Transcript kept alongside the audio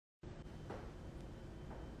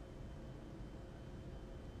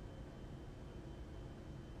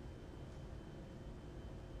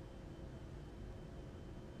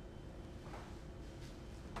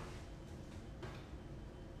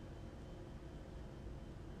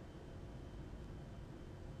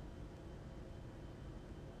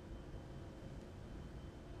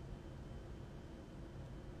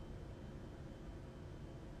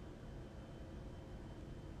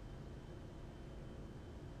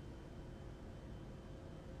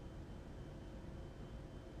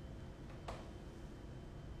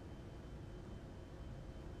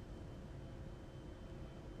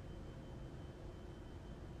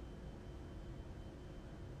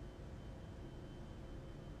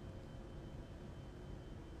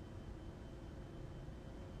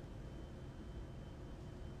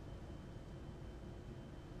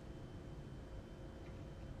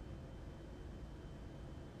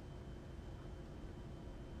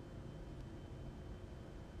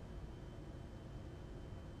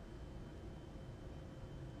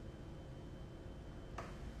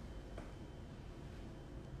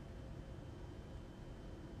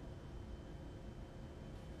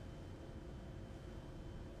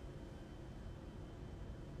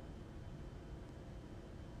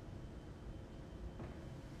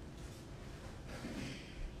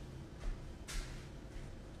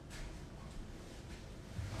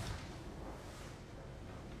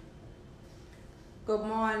Good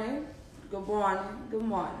morning. Good morning. Good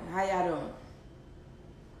morning. How y'all doing?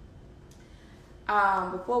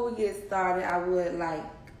 Before we get started, I would like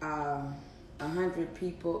 100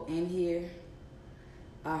 people in here.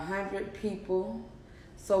 100 people.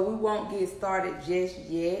 So we won't get started just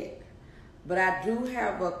yet. But I do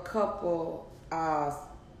have a couple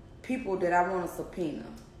people that I want to subpoena.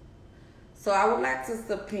 So I would like to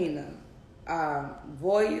subpoena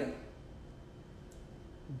Voya,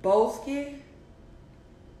 Boski,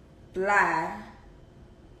 Fly,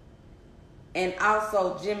 and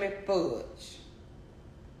also Jimmy Fudge.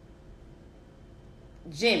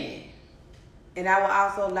 Jimmy. And I would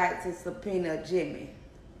also like to subpoena Jimmy.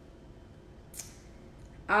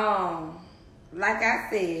 Like I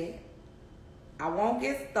said, I won't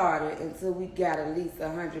get started until we got at least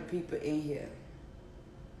 100 people in here.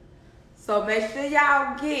 So make sure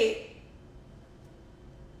y'all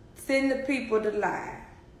send the people to live.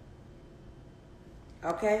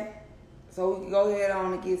 Okay? So we can go ahead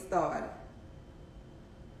on and get started.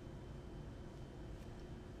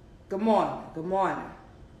 Good morning. Good morning.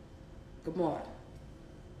 Good morning.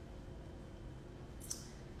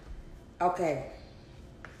 Okay.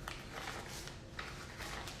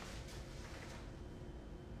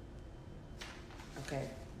 Okay.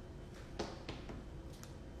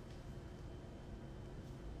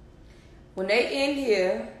 When they in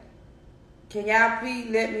here, can y'all please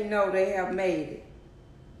let me know they have made it?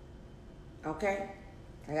 Okay?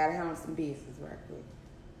 I gotta handle some business right quick.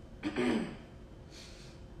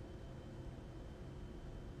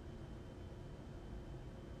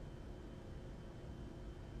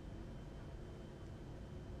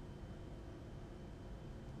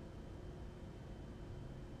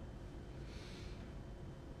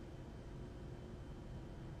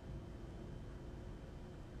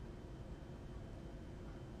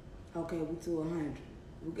 Okay, we to 100.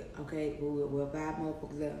 Okay, we're 5 more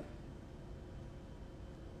folks left.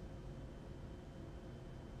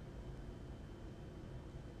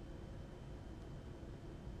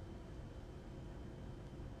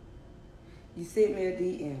 You sent me a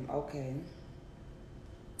DM, okay.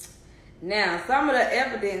 Now, some of the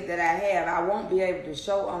evidence that I have, I won't be able to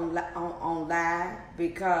show on live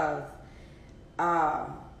because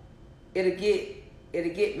it'll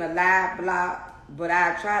get my live blocked. But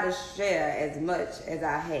I try to share as much as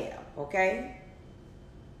I have, okay?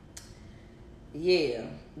 Yeah,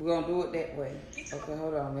 we're gonna do it that way. Okay,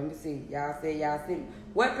 hold on, let me see. Y'all say y'all sent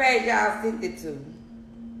what page y'all sent it to?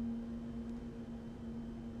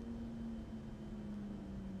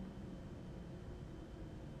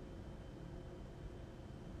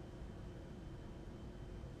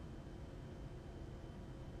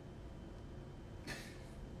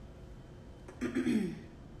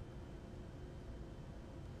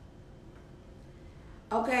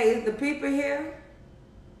 Okay, is the people here?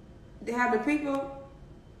 Have the people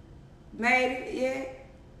made it yet?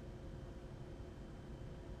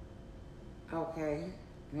 Okay,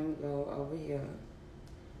 let me go over here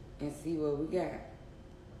and see what we got.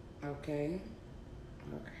 Okay,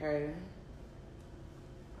 okay.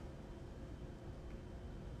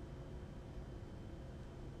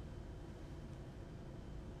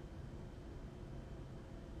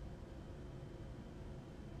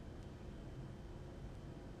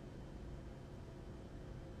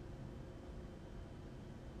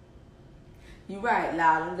 You right,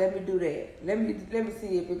 Lala. Let me do that. Let me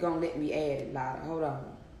see if it's gonna let me add it, Lala. Hold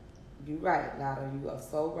on. You right, Lala. You are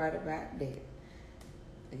so right about that.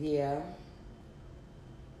 Yeah.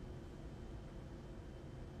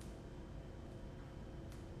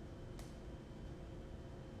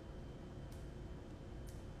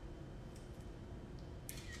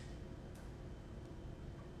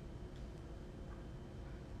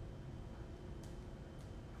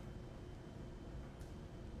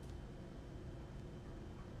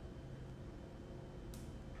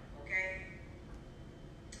 Okay.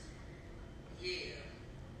 Yeah.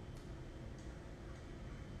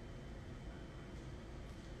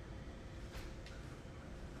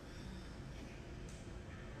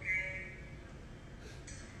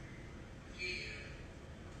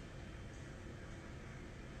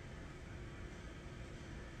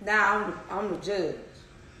 Now I'm the judge.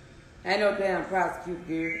 Ain't no damn prosecutor,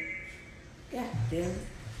 girl. God damn it.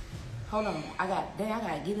 Hold on. I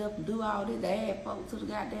gotta get up and do all this to add folks to the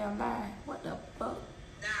goddamn line. What the fuck?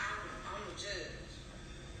 Now I'm the judge.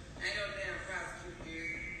 Ain't no damn prosecutor,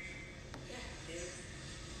 girl. God damn it.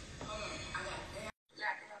 Hold on. I got damn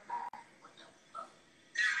goddamn line. What the fuck?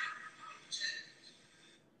 Now I'm the judge.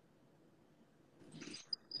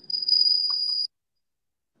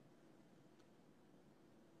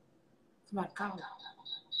 Somebody call.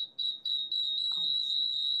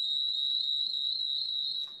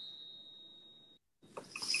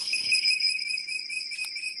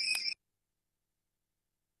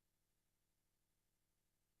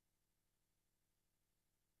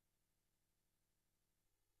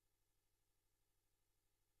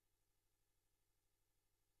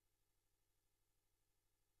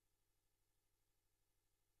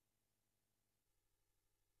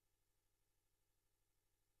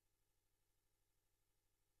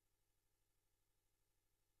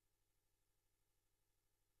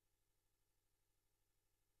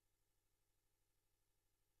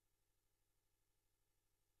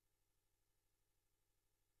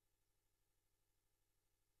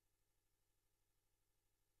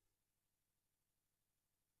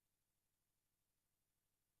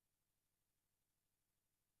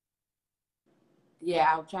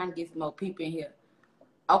 Yeah, I'm trying to get some more people in here.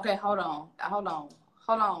 Okay, hold on.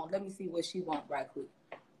 Let me see what she wants right quick.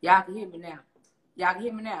 Y'all can hear me now. Y'all can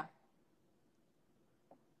hear me now.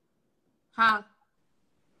 Huh?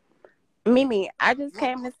 Mimi, I just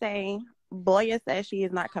came to say, Boya says she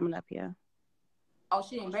is not coming up here. Oh,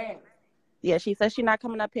 she embarrassed. Yeah, she says she's not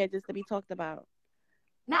coming up here just to be talked about.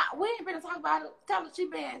 Nah, we ain't gonna talk about it. Tell her she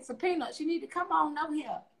been subpoenaed. She need to come on over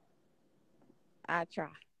here. I try.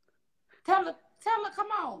 Tell her, come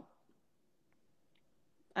on. All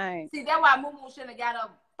right. See, that's why Moo shouldn't have got her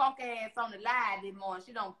funky ass on the live this morning.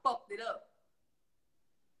 She done fucked it up.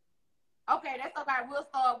 Okay, that's okay. We'll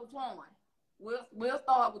start with Twan. We'll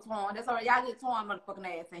start with Twan. That's all right. Y'all get Twan motherfucking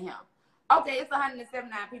ass in here. Okay, it's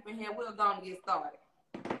 179 people in here. We're going to get started.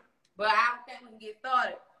 But I don't think we can get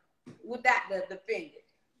started without the defendant.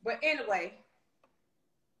 But anyway,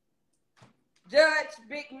 Judge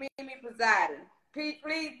Big Mimi presiding. Please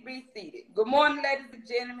be seated. Good morning, ladies and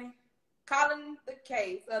gentlemen. Calling the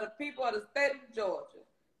case of the people of the state of Georgia.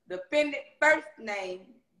 Defendant first name,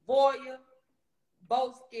 Boya,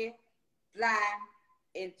 Bosky, Fly,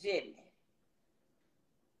 and Jimmy.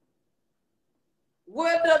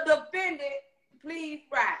 Will the defendant please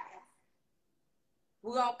rise?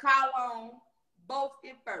 We're going to call on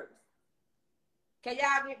Bosky first. Can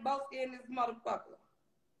y'all get Bosky in this motherfucker?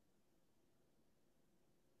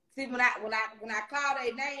 See, when I call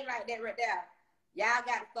their name like that right there, y'all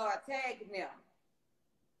got to start tagging them.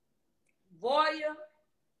 Boya,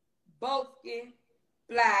 Bosky,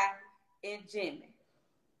 Fly, and Jimmy.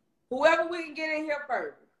 Whoever we can get in here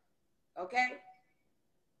first. Okay?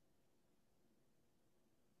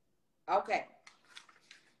 Okay.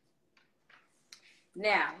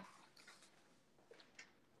 Now,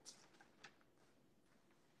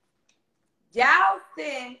 y'all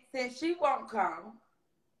since she won't come,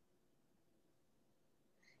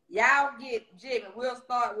 y'all get Jimmy. We'll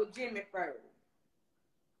start with Jimmy first.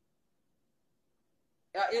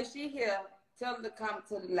 If she here, tell her to come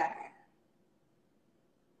to the line.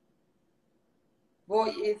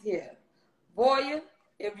 Boya is here. Boya,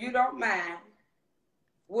 if you don't mind,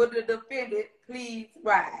 would the defendant please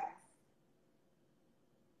rise?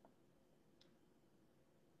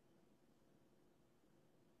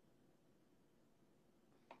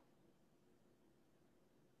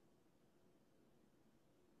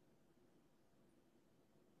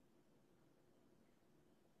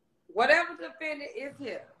 Whatever defendant is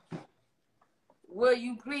here, will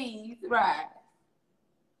you please rise?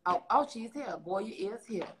 Oh, she's here. Boya is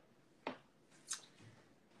here.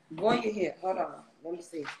 Boya here. Hold on. Let me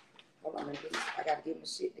see. Hold on. I got to get my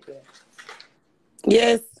shit together.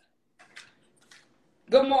 Yes.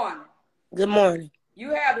 Good morning. Good morning.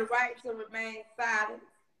 You have the right to remain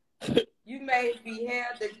silent. You may be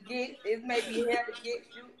held against, it may be held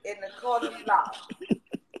against you in the court of law.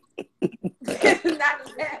 It's not a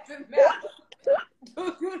laughing matter.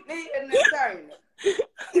 Do you need an attorney?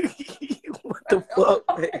 What the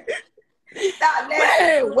fuck, man? Stop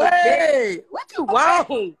laughing. Wait. What you want?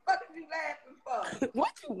 What are you laughing for?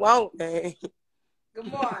 What you want, man? Good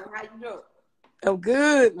morning. How you doing? I'm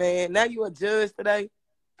good, man. Now you a judge today?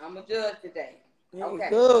 I'm a judge today. Okay.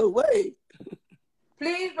 Good. Wait.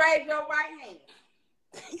 Please raise your right hand.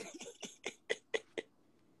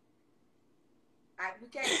 We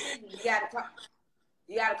can't see you.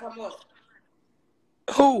 You gotta come up.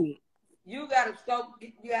 Who? You gotta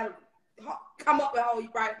come up and hold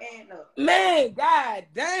your right hand up. Man, god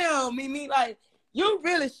damn, Mimi, like, you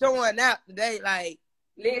really showing out today, like.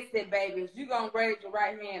 Listen, babies, you gonna raise your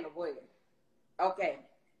right hand or what? Okay.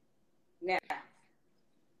 Now,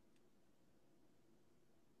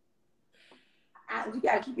 you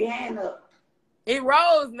gotta keep your hand up. It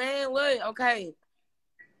rose, man. What? Okay.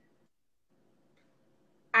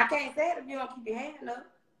 I can't say it if you don't keep your hand up.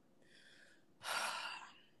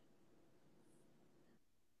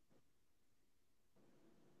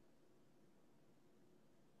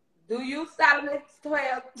 Do you solemnly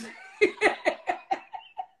swear to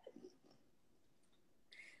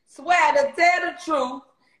tell the truth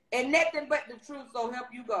and nothing but the truth, so help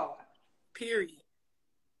you God? Period.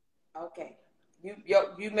 Okay.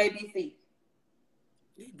 You may be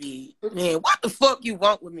seated. Man, what the fuck you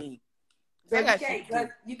want with me? So you can't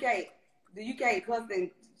cuss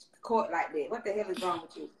in court like that. What the hell is wrong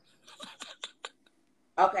with you?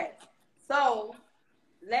 Okay. So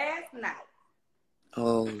last night.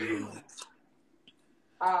 Oh.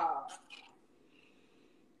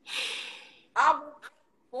 August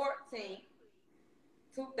 14th,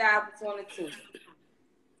 2022.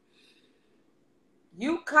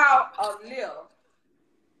 You caught a lift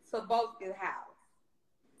to Bosky's house.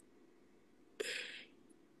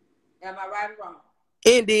 Am I right or wrong?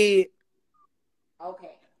 Indeed.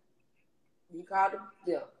 Okay. You called him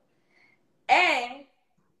Dip. And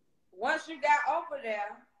once you got over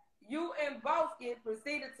there, you and Boski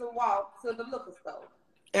proceeded to walk to the liquor store.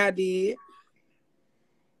 I did.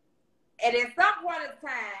 And at some point in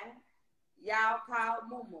time, y'all called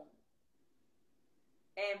Mumu.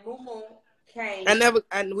 And Mumu came.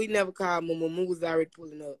 We never called Mumu. Mumu was already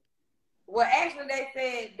pulling up. Well, actually, they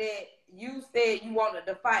said that you said you wanted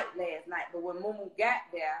to fight last night, but when Mumu got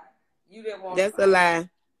there, you didn't want to fight. That's a lie.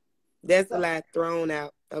 That's a lie thrown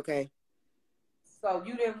out. Okay. So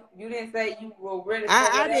you didn't say you were ready for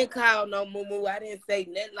I didn't call no Mumu. I didn't say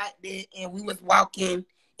nothing like that. And we was walking,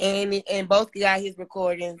 and both got his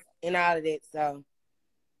recordings and all of that. So,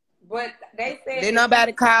 but they said didn't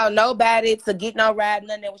nobody call nobody to get no ride.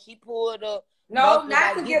 Nothing. When she pulled up, no,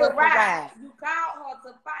 not to get a ride. You called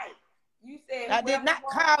her to fight. You said I did not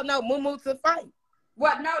call no Mumu to fight.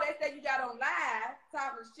 Well, no, they said you got on live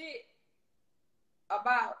talking shit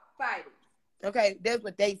about fighting. Okay, that's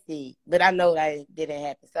what they said, but I know that didn't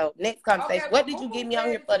happen. So next conversation, what did you get me on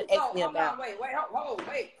here for to ask me about? Wait, cause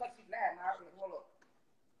you lied. Hold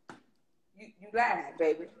up. You lied,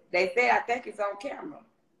 baby. They said I think it's on camera.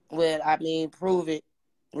 Well, I mean, prove it.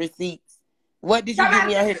 Receipts. What did you get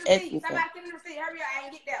me on here to ask me for? Somebody send the receipt. Hurry up, I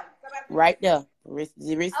ain't get that one. Right there,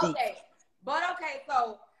 the receipt. Okay, but okay,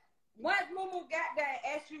 so once Mumu got there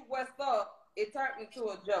and asked you what's up, it turned into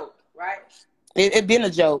a joke, right? It been a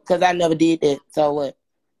joke because I never did that. So what?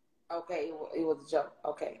 Okay, it was a joke.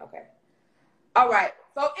 Okay. All right.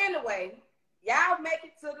 So anyway, y'all make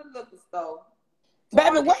it to the liquor store.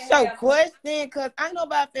 Baby, what's your question? Because I know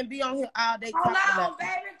about to be on here all day talking about Hold on,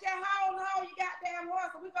 baby. Just hold on. You goddamn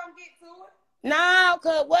horse. So we gonna get to it. No,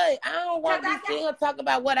 because what? I don't want to be sitting here talking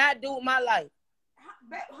about what I do with my life.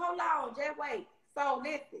 Hold on. Just wait. So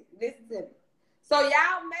listen to me. So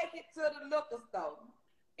y'all make it to the liquor store.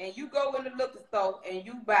 And you go in the liquor store and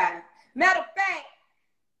you buy. Matter of fact,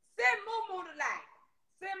 send Mumu the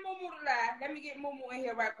line. Let me get Mumu in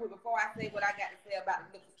here right quick before I say what I got to say about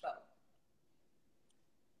the liquor store.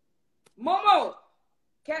 Mumu,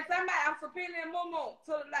 can somebody, I'm subpoenaing Mumu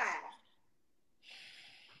to the line.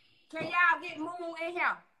 Can y'all get Mumu in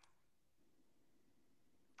here?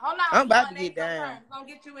 Hold on. I'm about to get down. I'm going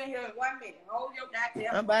to get you in here in 1 minute. Hold your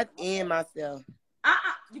goddamn. I'm about to end myself.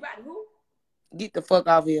 You about to who? Get the fuck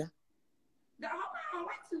off here. Hold on,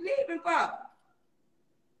 what you leaving for?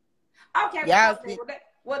 Okay,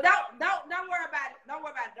 well, don't worry about it. Don't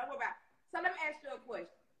worry about it. So let me ask you a question.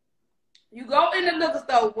 You go in the liquor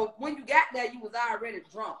store, but when you got there, you was already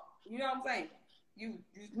drunk. You know what I'm saying? You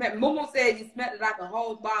Mumu said you smelled like a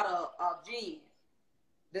whole bottle of gin.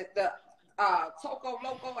 The Toco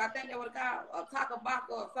Loco, I think they would call Taco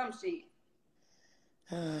Baca or some shit.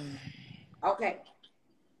 Okay.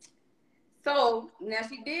 So, now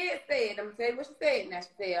she did say it. I'm going to tell you what she said. Now, she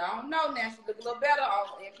said, I don't know. Now, she look a little better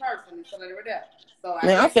in person and something like that. So,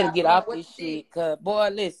 man, I'm finna get off this shit. Because, boy,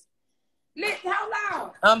 listen. Listen, how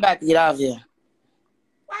long? I'm about to get off here.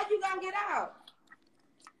 Why you going to get out?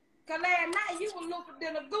 Because last night, you were looking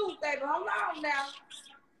than a goose, baby. Hold on now.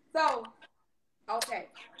 So, okay.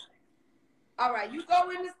 All right. You go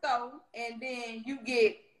in the store, and then you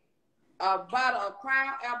get a bottle of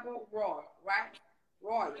Crown Apple Royal, right?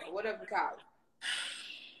 Royal, whatever you call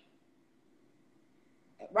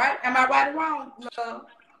it. Right? Am I right or wrong, love?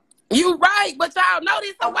 You right, but y'all know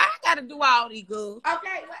this, so why I gotta do all these good?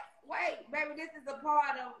 Okay, wait, baby, this is a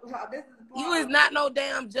part of You is not no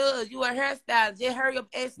damn judge. You a hairstylist. Just hurry up,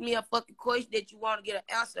 ask me a fucking question that you want to get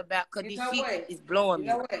an answer about, because this shit is blowing me.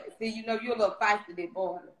 You know what? See, you know you're a little feisty, this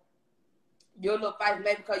boy. You're a little feisty,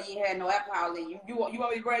 maybe because you ain't had no alcohol in you. You want me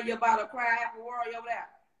to bring you about a Crown Apple Royal over there?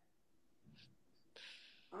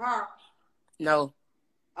 Huh? No.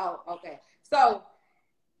 Oh, okay. So,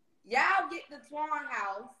 y'all get to Twan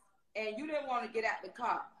house, and you didn't want to get out the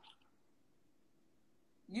car.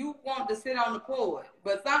 You wanted to sit on the porch.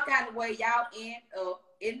 But some kind of way, y'all end up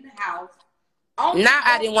in the house.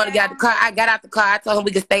 I didn't want to get out the car. I got out the car. I told him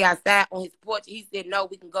we could stay outside on his porch. He said, no,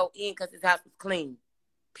 we can go in because his house was clean.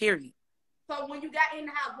 Period. So, when you got in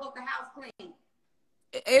the house, was the house clean?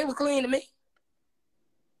 It was clean to me.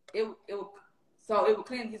 So it was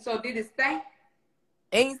clean. So did it stink?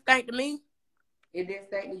 It ain't stink to me. It didn't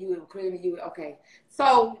stink to you. It was clean to you. Okay.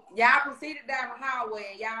 So y'all proceeded down the hallway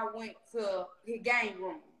and y'all went to his game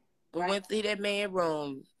room. Right? We went to that man's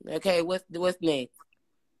room. Okay, what's next?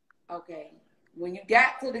 Okay. When you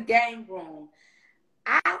got to the game room,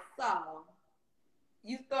 I saw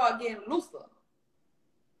you start getting looser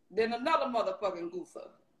than another motherfucking gooser.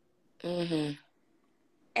 Mm-hmm.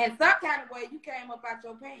 And some kind of way you came up out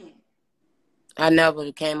your pants. I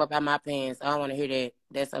never came up out my pants. I don't want to hear that.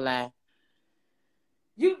 That's a lie.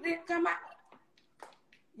 You didn't come out.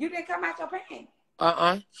 You didn't come out your pants.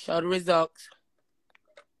 Show the results.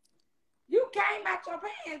 You came out your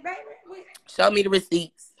pants, baby. Show me the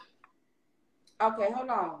receipts. Okay, hold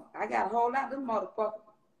on. I got to hold out this motherfucker.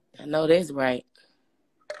 I know that's right.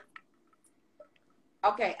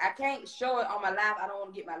 Okay, I can't show it on my live. I don't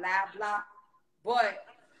want to get my live blocked. But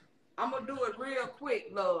I'm going to do it real quick,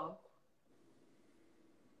 love.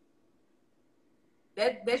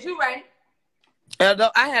 That's you, right? Although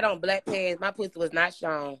I had on black pants, my pussy was not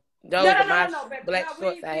shown. Those are my baby. black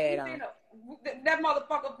shorts I had on. That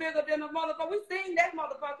motherfucker bigger than the motherfucker. We seen that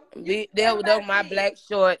motherfucker. Those were my black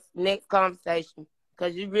shorts. Next conversation.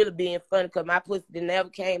 Because you really being funny because my pussy never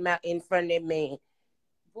came out in front of that man.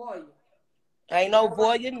 Boy. Ain't no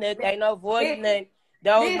voyeur nothing. Ain't no voyeur nothing.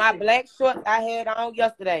 Those my black shorts I had on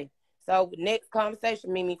yesterday. So next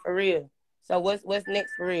conversation, Mimi, for real. So what's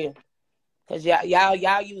next for real? Because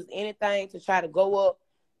y'all use anything to try to go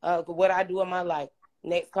up what I do in my life.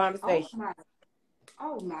 Next conversation.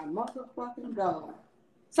 Oh my motherfucking God.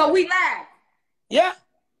 So we lied. Yeah.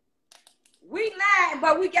 We lied,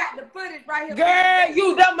 but we got the footage right here. Girl,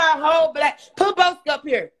 you done my whole black. Put both up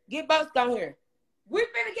here. Get both on here. We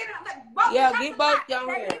finna get it. Yeah, get both on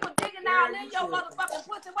here. You was digging all in your motherfucking pussy.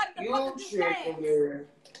 What the fuck is you saying?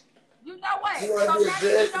 You know what? You know what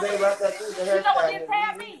this tell me?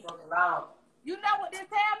 You know what this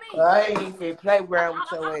tell me? I ain't even play around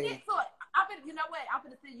with your ass. You know what? I'm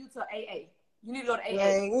finna send you to AA. You need to go to AA.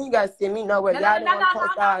 Man, you ain't gotta send me nowhere. Y'all don't want to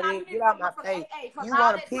post all this. Get out my face. You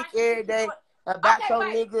want to pick every day about your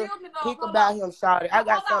nigga. Pick about him, shawty. I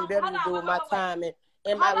got something better to do with my time and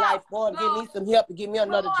in my life. Go and give me some help and give me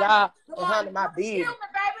another job and handle my business. Excuse me,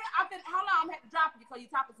 baby. Hold on. I'm gonna have to drop you because you're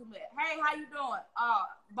talking too much. Hey, how you doing?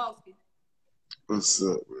 Boski. What's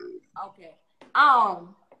up, man? Okay.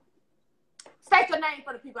 State your name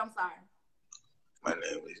for the people. I'm sorry. My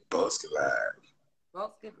name is Boski Live.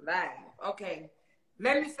 Boski Live. Okay.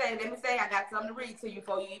 Let me say, I got something to read to you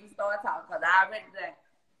before you even start talking, because I already done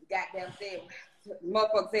goddamn said,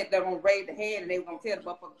 motherfucker said they're going to raise the hand and they were going to tell the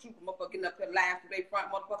motherfucker truth, motherfucker getting up here lying to their front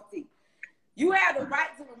motherfucker teeth. You have the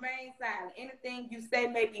right to remain silent. Anything you say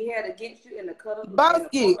may be held against you in the cut of the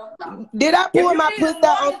Boski, did I pull my pussy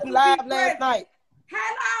out on some live last night?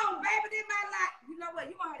 Hello, baby, this my life. You know what?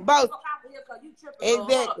 You gonna have to Boski. fuck off of here because you tripping.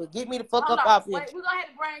 Exactly. Get me the fuck up off here. Wait, we're gonna have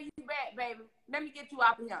to bring you back, baby. Let me get you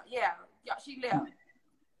off of here. Yeah, she left.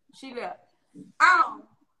 Hey,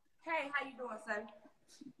 how you doing, sir?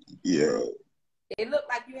 Yeah. It looked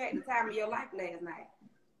like you had the time of your life last night.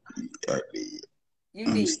 I did. You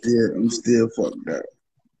I'm did. still fucked up.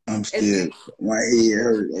 My head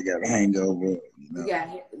hurt. I got a hangover. You know?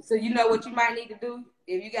 So you know what you might need to do?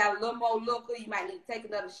 If you got a little more liquor, you might need to take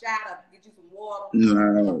another shot or get you some water.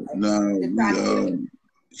 No.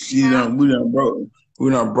 We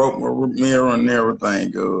done broke my mirror and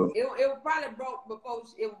everything, girl. It was probably broke before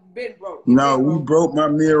it been broke. We broke my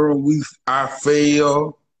mirror. I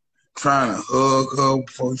fell trying to hug her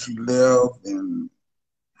before she left, and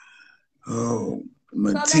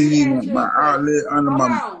my TV, my outlet under my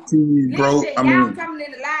TV broke. Y'all coming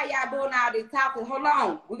in the live, y'all doing all this talking. Hold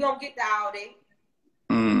on, we're gonna get to all that.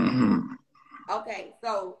 Mm-hmm. Okay,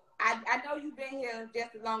 so I know you've been here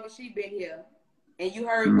just as long as she been here, and you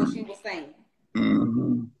heard what she was saying.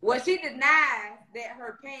 Mm-hmm. Well, she denied that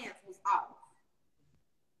her pants was off.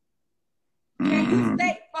 Can you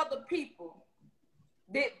state for the people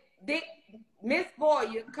that did Miss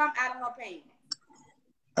Boyer come out of her pants?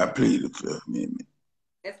 I plead the Fifth Amendment.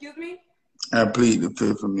 Excuse me? I plead the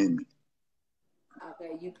Fifth Amendment.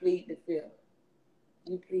 Okay, you plead the Fifth.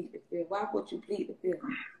 Why would you plead the Fifth?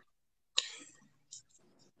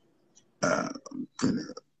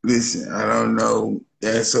 Listen, I don't know.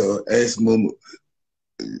 That's Mama.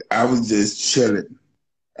 I was just chilling.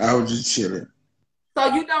 So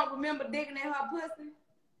you don't remember digging in her pussy?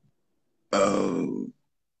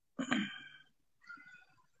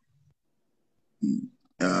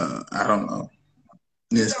 I don't know.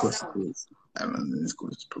 Next question, please. I don't know. Next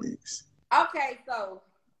question, please. Okay, so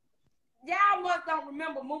y'all must don't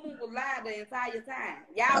remember Mumu was lying the entire time.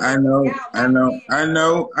 I know.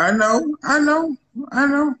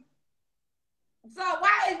 So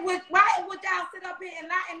why would y'all sit up here and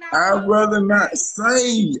lie and not? I'd rather not say.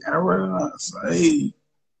 You rather not say we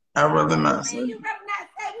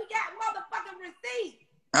got motherfucking receipts.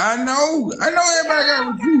 I know everybody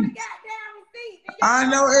got receipts. I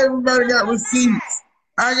know everybody got receipts.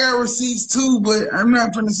 I got receipts too, but I'm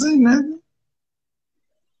not finna say nothing.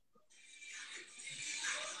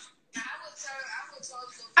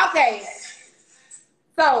 Okay.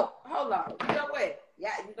 So hold on. You know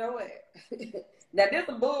Yeah, you know what? Now this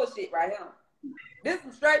some bullshit right here. This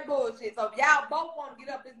some straight bullshit. So if y'all both want to get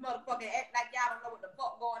up this motherfucker and act like y'all don't know what the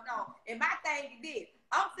fuck going on. And my thing is this.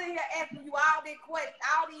 I'm sitting here asking you all these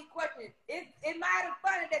questions. It might be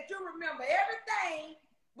funny that you remember everything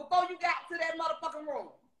before you got to that motherfucking room.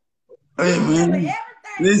 Hey, man.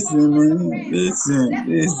 Listen, man.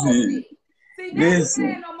 Listen. See, now you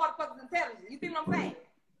saying no motherfucker's intelligence. You see what I'm saying?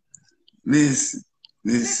 Listen.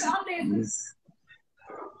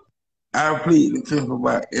 I plead the fifth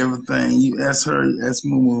about everything. You ask her, you ask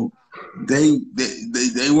Moo. They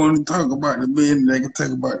want to talk about the business. They can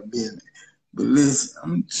talk about the business. But listen,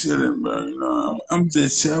 I'm chilling, bro. You know, I'm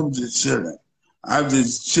just chilling. I'm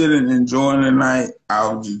just chilling, enjoying the night.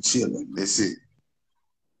 I was just chilling. That's it.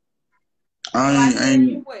 I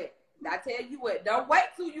tell you what. Don't wait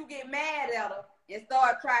till you get mad at her and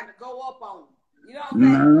start trying to go up on her. You know what I'm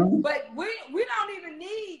saying? No. But we don't even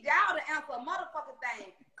need y'all to answer a motherfucking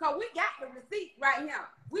thing. Cause we got the receipt right here.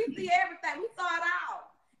 We see everything. We saw it all.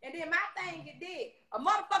 And then my thing is this. A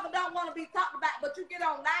motherfucker don't want to be talked about, but you get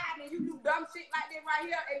on live and you do dumb shit like this right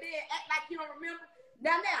here and then act like you don't remember.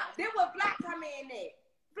 Now, this was Fly come in there.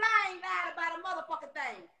 Fly ain't lied about a motherfucking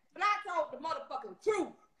thing. Fly told the motherfucking truth.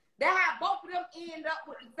 That's how both of them end up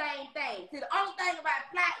with the same thing. See, the only thing about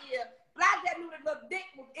Fly is Fly just knew the little dick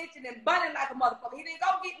was itching and burning like a motherfucker. He didn't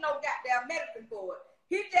go get no goddamn medicine for it.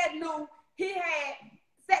 He just knew he had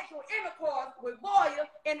sexual intercourse with Boya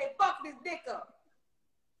and they fucked his dick up.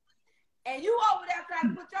 And you over there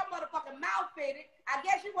trying to put your motherfucking mouth in it. I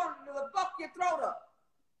guess you wanted to fuck your throat up.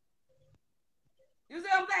 You see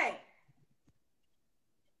what I'm saying?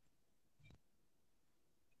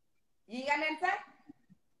 You ain't got nothing to say?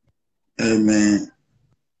 Hey, man.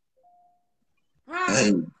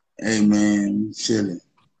 Huh? Hey, man. Chilling.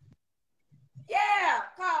 Yeah,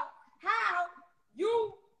 cause how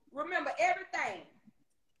you remember everything.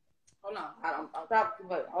 Hold on, I'm talking too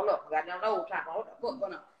much. Hold up, I don't know what's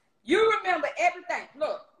going on. You remember everything.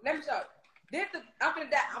 Look, let me show you. I'm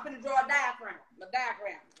finna draw a diagram.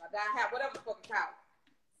 Whatever the fuck it's called.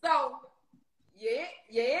 So, you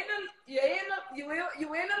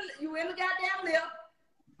in the goddamn lift.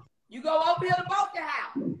 You go over here to Boca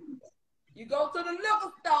house. You go to the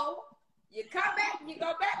liquor store. You come back and you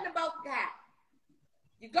go back to Boca house.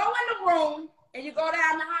 You go in the room and you go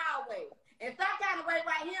down the hallway. And some kind of way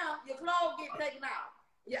right here, your clothes get taken off.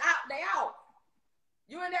 You're out, they out.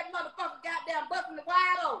 You in that motherfucker goddamn busting the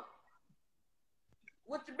wide open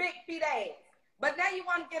with your big feet ass. But now you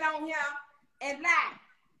want to get on here and lie.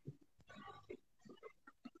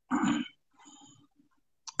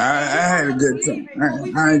 I had a good time.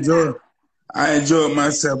 I enjoyed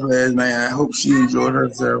myself last night. I hope she enjoyed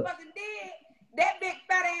herself. That big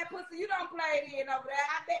fat ass pussy, you don't play it in over there.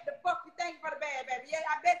 I bet the fuck you think for the bad, baby. Yeah,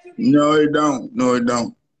 I bet you did. No, it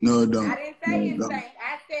don't. I didn't say anything.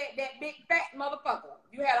 I said that big fat motherfucker.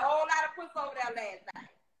 You had a whole lot of pussy over there last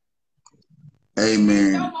night.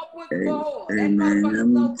 Amen. No more pussy for her. That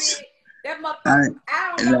motherfucker so big. That motherfucker,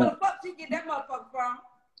 I don't know where the fuck she get that motherfucker from.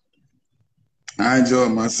 I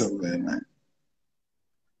enjoyed myself last night.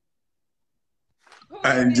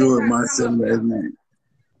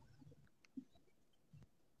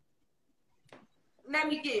 Let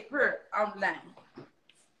me get Purr on the line.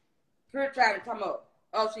 Purr trying to come up.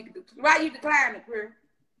 Oh, she can do. Why you declining, Purr?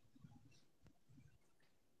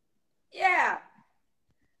 Yeah.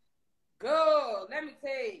 Good. Let me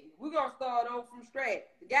tell you. We're going to start over from scratch.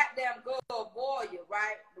 The goddamn girl Boya,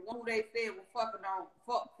 right? The one who they said was fucking on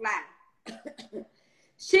fuck Fly.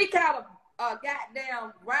 She caught a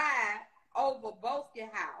goddamn ride over Boski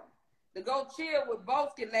house to go chill with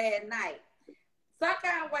Boski last night. Some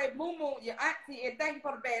kind of way, Moo Moo, your auntie, and thank you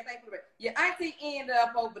for the bad, your auntie ended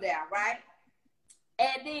up over there, right?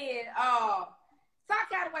 And then, some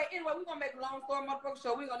kind of way, anyway, we're going to make a long story, motherfucker,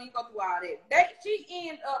 show. We're going to even go through all that. She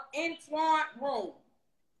ended up in Twan's room.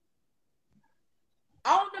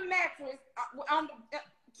 On the mattress,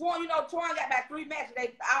 Twan, you know, Twan got about 3 mattresses.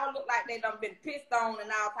 They all look like they done been pissed on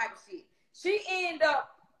and all type of shit. She ended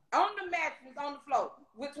up on the mattress on the floor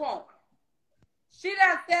with Twan. She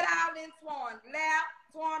done sat all in Twan's lap.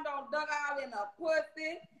 Twan don't dug all in her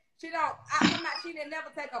pussy. She didn't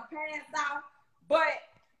never take her pants off. But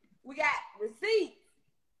we got receipts.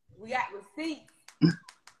 We got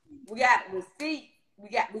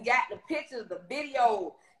the pictures, the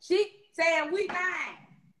video. She saying we lying.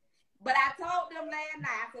 But I told them last night,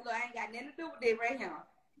 I said, look, I ain't got nothing to do with this right here.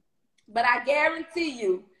 But I guarantee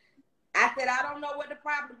you, I said, I don't know what the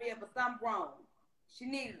problem is, but something wrong. She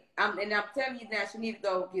needs, and I'm telling you now, she needs to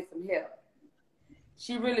go get some help.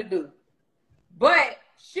 She really do. But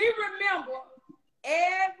she remember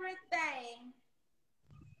everything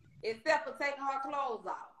except for taking her clothes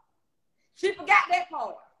off. She forgot that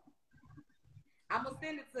part. I'm going to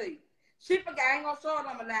send it to you. She forgot. I ain't going to show it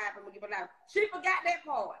on my live. I'm going to give it live. She forgot that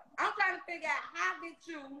part. I'm trying to figure out how did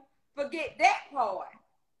you forget that part,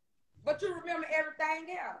 but you remember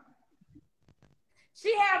everything else.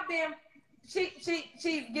 She have been,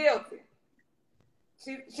 she's guilty.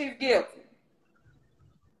 She's guilty.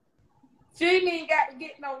 She ain't even got to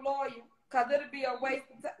get no lawyer because it'll be a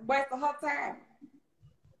waste of her time.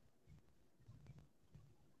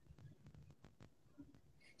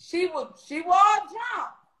 She was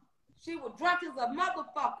drunk. She was drunk as a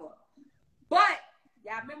motherfucker. But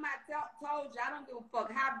y'all remember I told you I don't give a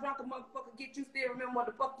fuck how drunk a motherfucker get, you still remember what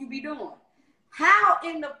the fuck you be doing. How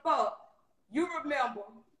in the fuck you remember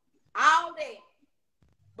all that,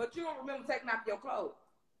 but you don't remember taking off your clothes?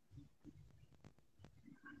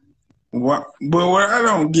 What? But what I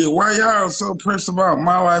don't get, why y'all so pressed about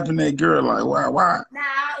my life and that girl? Like, why?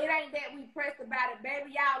 Nah, it ain't that we pressed about it,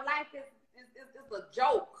 baby. Y'all life is a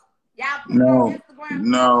joke. Y'all put No, it on Instagram.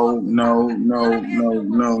 No.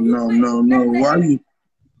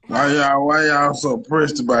 Why y'all so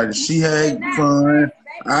pressed about it? She had fun.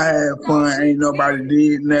 I had fun. Ain't nobody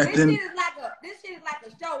did nothing. This shit is like a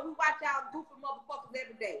show. We watch y'all goofy motherfuckers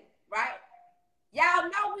every day, right? Y'all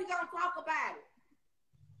know we gonna talk about it.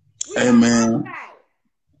 Amen.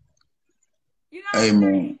 You know what I'm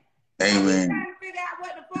saying? Amen. Trying to figure out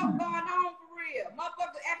what the fuck going on for real.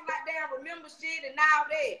 Motherfuckers acting like they don't remember shit and all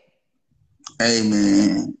that.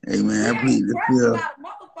 Amen. I plead the fifth. About a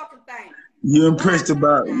motherfucking thing. You impressed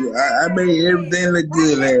about I made everything look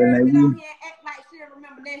good last night. Act like she didn't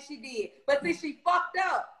remember that she did. But see, she fucked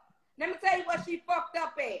up. Let me tell you what she fucked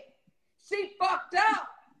up at. She fucked up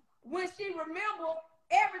when she remembered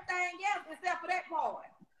everything else except for that part.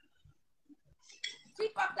 She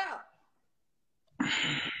fucked up.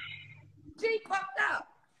 She fucked up.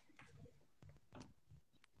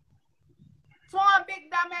 Swan big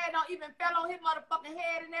dumb ass don't even fell on his motherfucking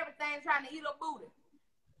head and everything trying to eat her booty.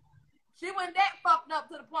 She went that fucked up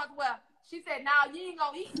to the point where she said, "Nah, you ain't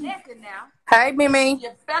gonna eat nothing now." Hey, Mimi.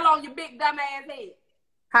 You fell on your big dumb ass head.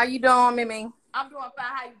 How you doing, Mimi? I'm doing fine.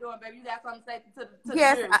 How you doing, baby? You got something to say to the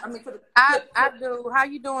yes, jury? I do. How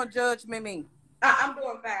you doing, Judge Mimi? I'm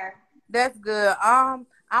doing fine. That's good. I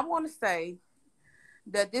want to say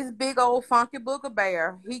that this big old funky booger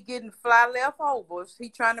bear, he getting fly leftovers. He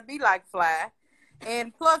trying to be like Fly.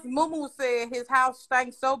 And plus, Mumu said his house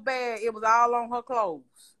stank so bad it was all on her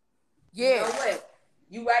clothes. Yeah. You know what?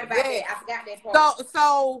 You right about that. I forgot that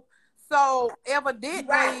part. So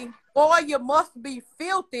evidently, Oya must be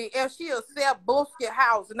filthy if she accept Busket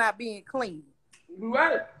house not being clean. You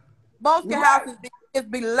right. Busket house is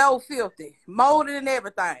below filthy, molded and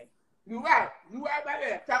everything. You right. You right about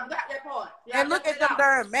that. So I forgot that part. And look at them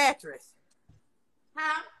darn mattress.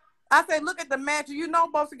 Huh? I say, look at the mattress. You know,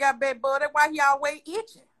 Busket got bad butt. That's why he always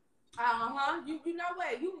itching. You know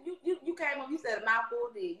what? You came on. You said a mouthful.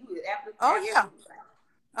 Then you after. Oh yeah.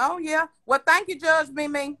 Oh yeah. Well, thank you, Judge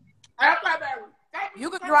Mimi. You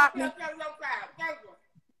can drop me.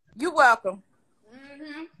 You're welcome. I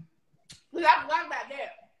forgot about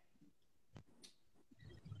that.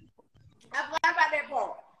 I forgot about that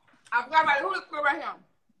part. I forgot about it. Who is good right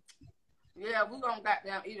here? Yeah, we gonna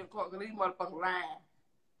goddamn eat a court because these motherfuckers lying.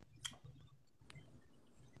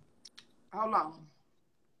 Hold on.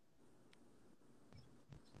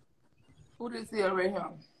 Who this here right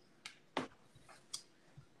here?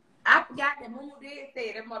 I forgot that Mumu did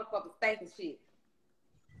say that motherfucker stinking shit.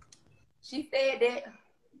 She said that.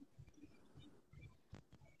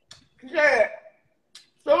 She said,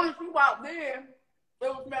 as soon as she walked in, it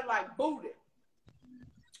would smell like booty.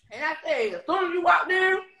 And I said, as soon as you walked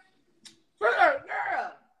in, she said,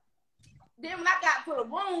 girl. Then when I got to the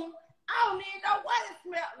room, I don't even know what it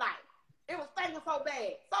smelled like. It was stinking so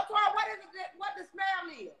bad. So, Tori, what the smell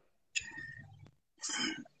is?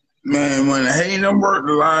 Man, when the hay don't work,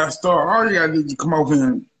 the line start. All you gotta do is come over here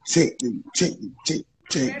and check to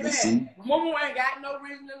see. Mumu ain't got no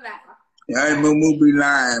reason to lie. Yeah, Mumu be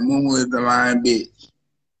lying. Mumu is the lying bitch.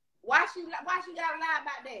 Why she gotta lie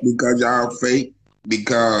about that? Because y'all fake.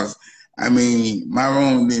 Because I mean, my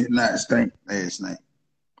room did not stink last night.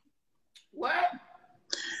 What?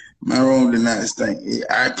 My room did not stink.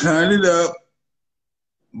 I cleaned it up,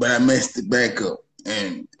 but I messed it back up.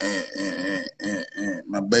 And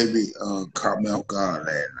my baby caught me off guard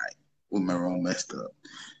last night with my room messed up.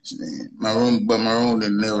 My room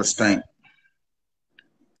didn't never stink.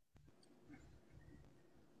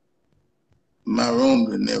 My room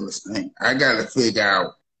didn't never stink. I gotta figure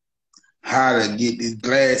out how to get this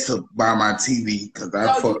glass up by my TV because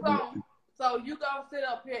I fucked it. So you gonna sit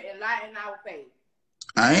up here and lie in our face?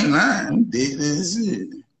 I ain't lying. I'm dead as shit.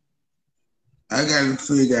 I gotta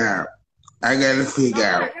figure out. Okay, let me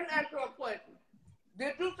ask you a question.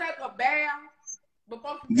 Did you take a bath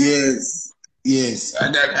before you came? Yes.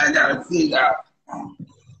 I gotta figure out.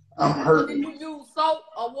 I'm Did hurting. you use soap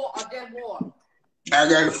or water or just water? I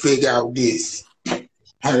gotta figure out this.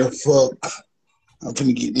 How the fuck I'm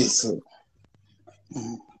gonna get this up?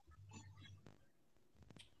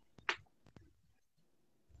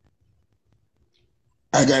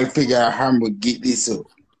 I gotta figure out how I'm gonna get this up.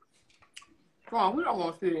 Come on, we don't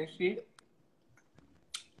want to see that shit.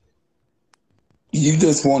 You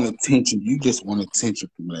just want attention. You just want attention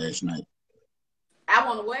from last night. I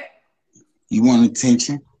want to what? You want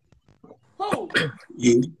attention? Who?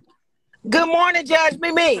 You. Good morning, Judge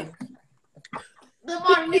Mimi. Good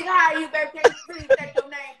morning, nigga. How are you, baby? Can you please take your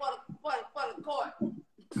name for the court?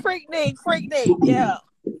 Freak Nick, yeah.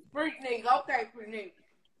 Freak nigga. Okay, freak nigga.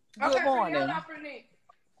 Good morning. Hold on, freak nigga.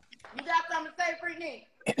 You got something to say, freak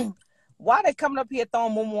nigga? Why they coming up here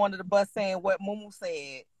throwing Mumu under the bus saying what Mumu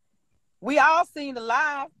said? We all seen the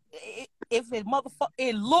live. If it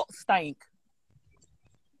looks stink.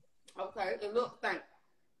 Okay, it looks stink.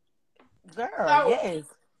 Girl, So, yes.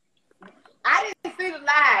 I didn't see the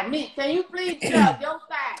live. Nick, can you please tell your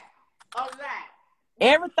side of the live?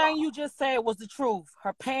 Everything you just said was the truth.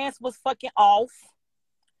 Her pants was fucking off.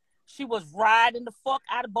 She was riding the fuck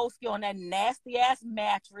out of Boski on that nasty ass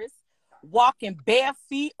mattress, walking bare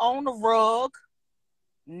feet on the rug.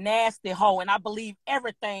 Nasty hoe. And I believe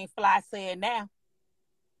everything Fly said now.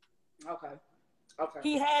 Okay.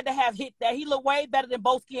 He had to have hit that. He looked way better than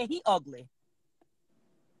Boski and he ugly.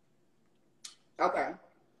 Okay.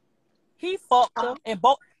 He fucked her and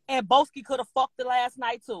Boski could have fucked her last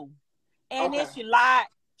night too. And then she lied.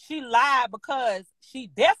 She lied because she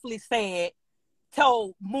definitely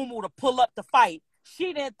told Mumu to pull up to fight.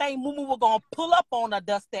 She didn't think Mumu was gonna pull up on her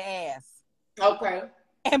dusty ass. Okay.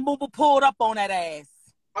 And Mumu pulled up on that ass.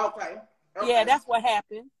 Okay. Yeah, that's what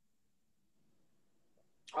happened.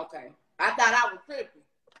 Okay. I thought I was tripping.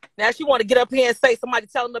 Now she want to get up here and say somebody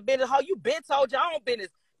telling the business. How you been told your own business?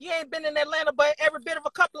 You ain't been in Atlanta but every bit of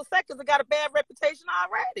a couple of seconds and got a bad reputation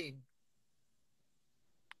already.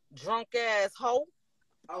 Drunk ass hoe.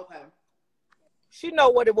 Okay. She know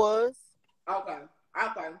what it was. Okay.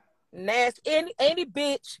 Nasty. Any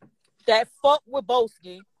bitch that fuck with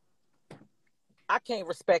Boski, I can't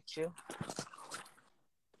respect you.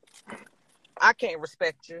 I can't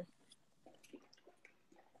respect you.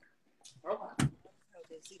 Okay.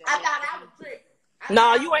 I thought I was tripping.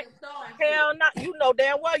 No, you ain't. Hell no. You know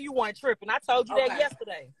damn well you weren't tripping. I told you that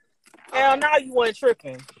yesterday. Hell no, you weren't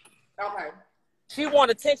tripping. Okay. She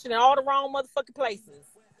want attention in all the wrong motherfucking places.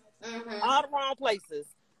 Mm-hmm. All the wrong places.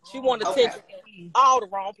 She want attention in all the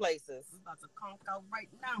wrong places. We're about to conk out right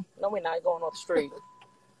now. No, we're not going off the street.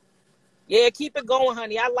 Yeah, keep it going,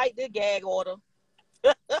 honey. I like this gag order.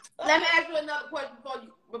 Let me ask you another question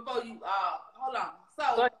before you hold on.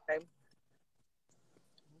 So okay.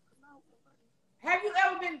 Have you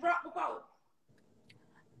ever been drunk before?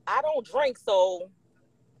 I don't drink, so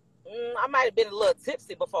I might have been a little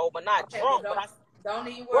tipsy before, but not drunk. Don't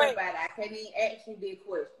even worry about it. I can't even ask you this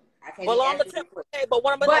question. But what I'm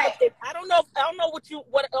gonna say, I don't know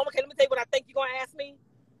what. Okay, let me tell you what I think you're gonna ask me.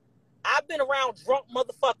 I've been around drunk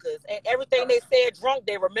motherfuckers, and everything they said drunk,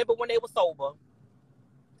 they remember when they were sober.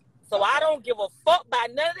 So I don't give a fuck by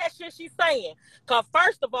none of that shit she's saying. Cause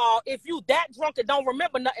first of all, if you that drunk and don't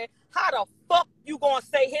remember nothing, how the fuck you gonna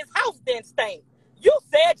say his house didn't stink? You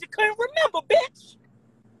said you couldn't remember, bitch.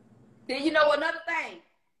 Then you know another thing.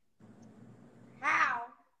 How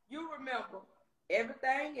you remember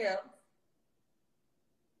everything else,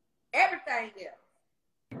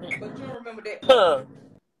 but you don't remember that.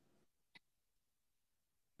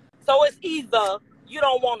 So it's either you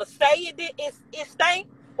don't want to say it stank,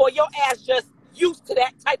 or your ass just used to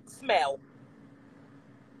that type of smell.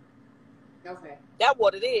 Okay. That's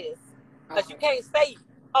what it is. Because you can't say,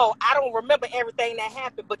 oh, I don't remember everything that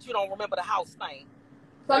happened, but you don't remember the house thing.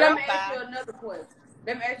 So let me ask you another question.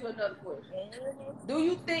 Mm-hmm. Do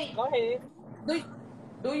you think... Go ahead.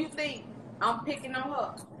 Do you think I'm picking on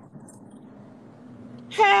her?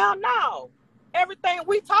 Hell no. Everything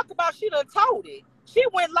we talked about, she done told it. She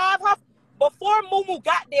went live. Before Mumu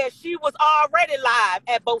got there, she was already live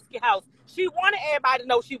at Boski House. She wanted everybody to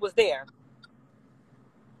know she was there.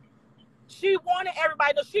 She wanted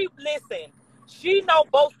everybody to know. Listen, she know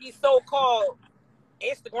Boski's so-called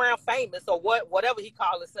Instagram famous or whatever he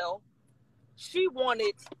called himself. She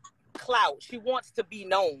wanted clout. She wants to be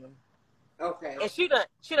known. Okay. And she done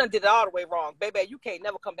did it all the way wrong. Baby, you can't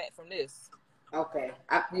never come back from this. Okay.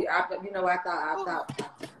 I thought.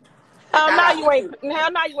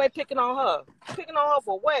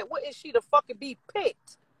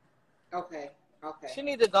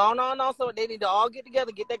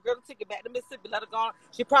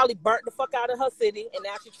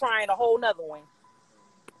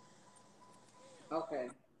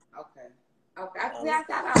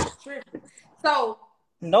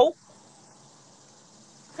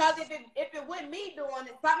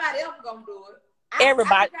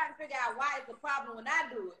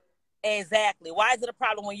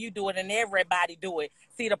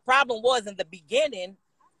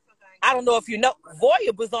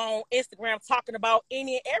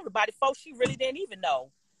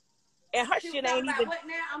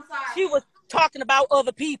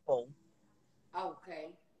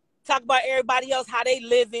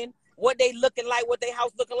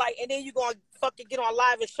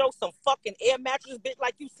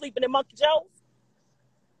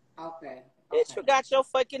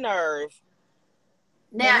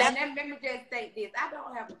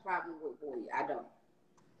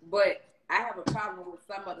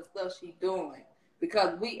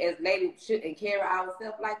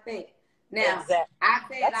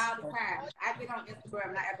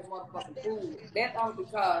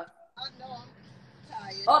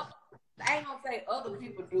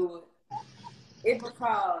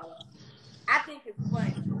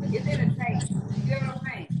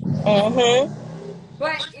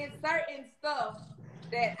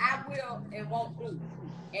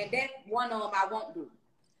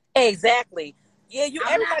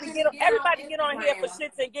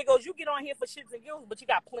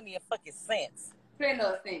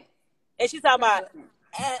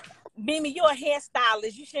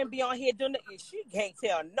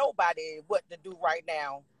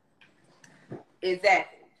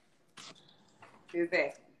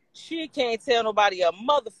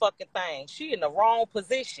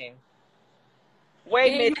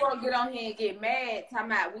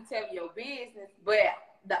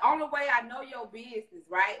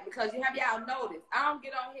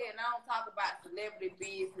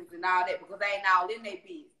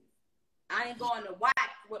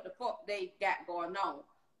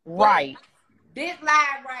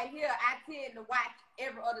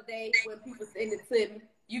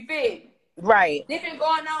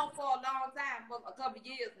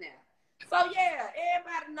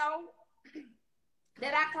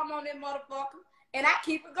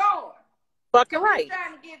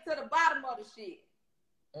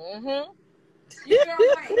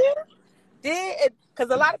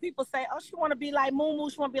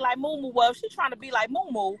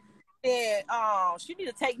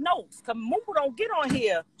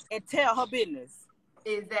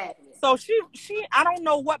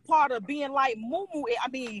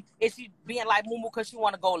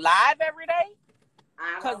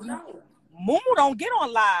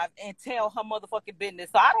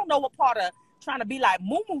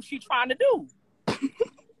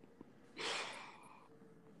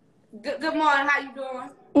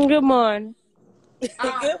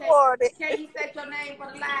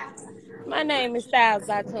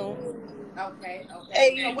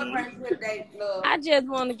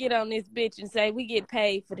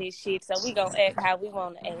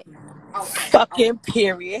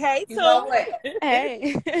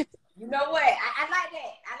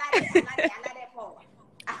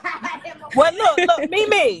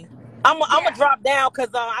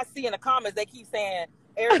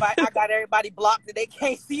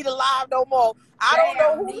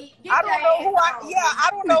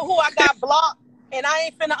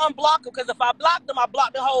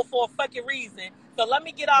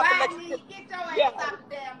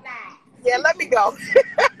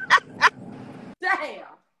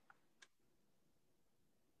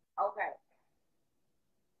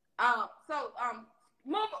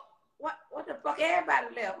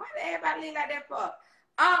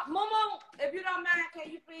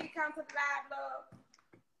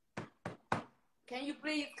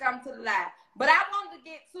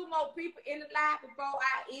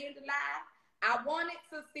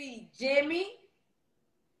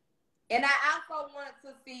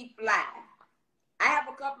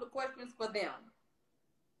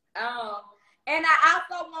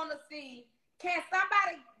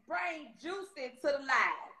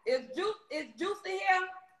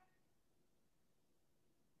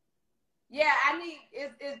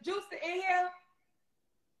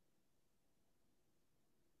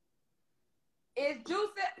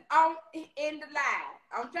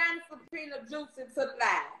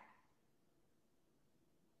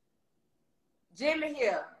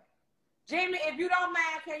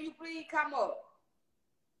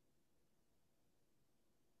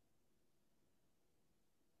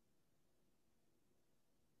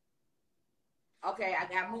 Okay, I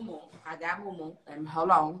got Moo. I got Moo. And hold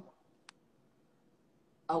on.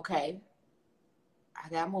 Okay. I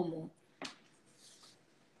got Moo. I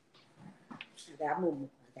got Moo.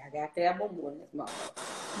 I got that Moo in this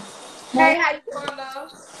motherfucker. Hey, how you doing,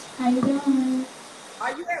 love? How you doing?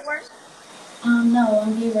 Are you at work? No,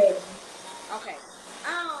 I'm getting ready. Okay.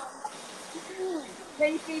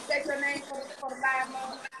 Can you please say your name for the live,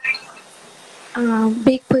 love?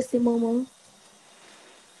 Big Pussy Moo.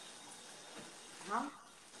 Huh?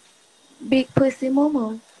 Big Pussy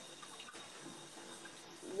Moo.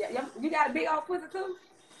 Yeah, you got a big old pussy too?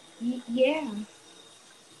 Yeah.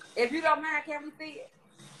 If you don't mind, can we see it?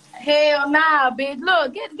 Hell nah, bitch.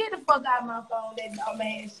 Look, get the fuck out of my phone, that dumb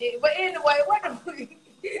ass shit. But anyway, what the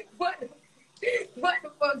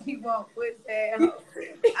fuck you want, pussy? I mean,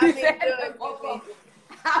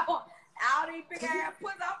 I don't even think I have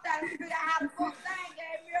put up that to figure out how the fuck thing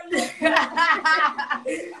gave me a little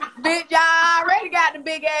bitch, y'all already got the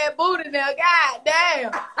big ass booty now. God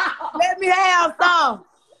damn. Let me have some.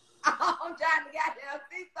 I'm trying to goddamn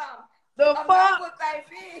see some. The fuck? Put things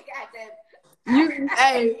big, goddamn. You,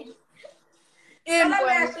 hey. So let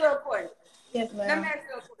me ask you a question. Yes, ma'am. Let me ask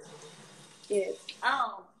you a question. Yes.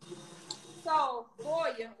 So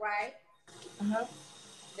Boya, right?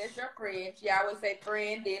 That's your friend. She always say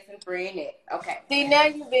friend this and friend that. Okay. See, now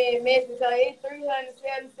you being messy because it's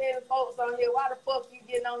 377 folks on here. Why the fuck you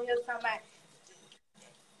getting on here talking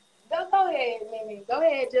about? Go ahead, Mimi. Go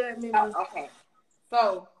ahead, Judge Mimi. Okay.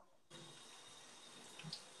 So,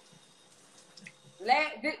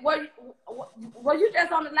 were you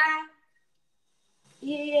just on the line?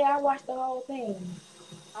 Yeah, I watched the whole thing.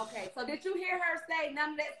 Okay. So did you hear her say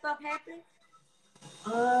none of that stuff happened?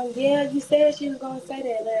 Yeah, you said she was gonna say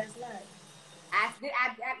that last night. I said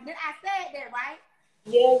that, right?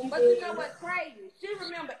 Yeah, you but did. You know what's crazy? She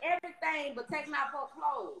remember everything but taking off her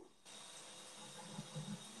clothes.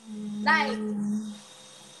 Like,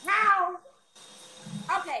 how?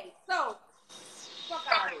 Okay, so, fuck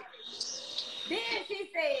all this. Then she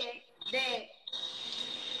said that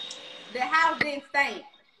the house didn't stink.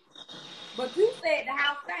 But you said the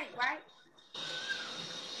house stank, right?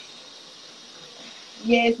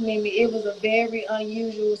 Yes, Mimi. It was a very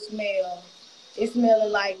unusual smell. It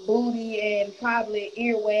smelled like booty and probably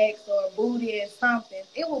earwax or booty and something.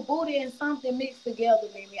 It was booty and something mixed together,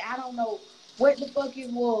 Mimi. I don't know what the fuck it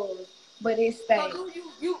was, but it stank. So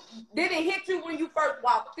you did it hit you when you first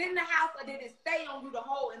walked in the house, or did it stay on you the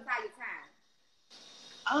whole entire time?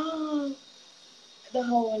 The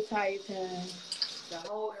whole entire time. The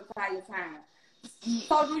whole entire time.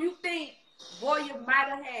 So do you think Boya might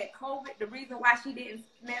have had COVID? The reason why she didn't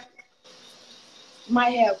smell?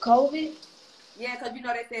 Might have COVID? Yeah, because you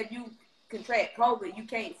know they said if you contract COVID, you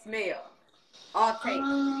can't smell or taste.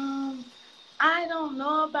 I don't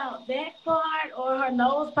know about that part, or her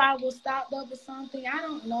nose probably was stopped up or something. I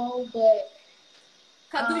don't know, but.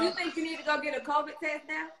 Cause do you think you need to go get a COVID test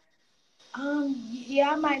now?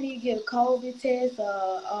 Yeah, I might need to get a COVID test,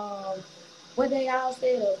 what they all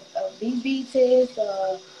said, a BB test,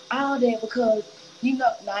 all that, because, you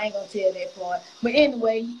know, no, I ain't gonna tell that part. But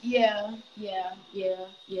anyway, yeah.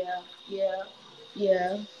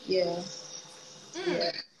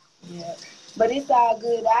 But it's all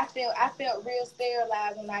good. I felt real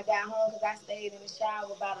sterilized when I got home because I stayed in the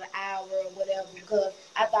shower about an hour or whatever because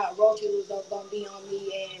I thought roaches was gonna be on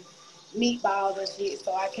me and meatballs and shit.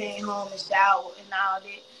 So I came home and showered and all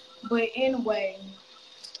that. But anyway,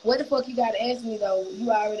 what the fuck you gotta ask me though?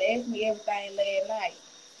 You already asked me everything last night.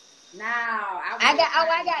 No, I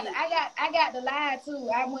got the live too.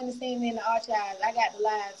 I went and seen it in the archives. I got the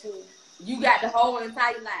live too. You got the whole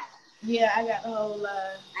entire live. Yeah, I got the whole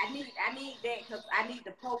live. I need that because I need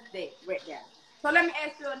to post that right now. So let me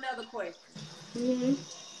ask you another question.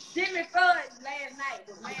 Jimmy Fudge last night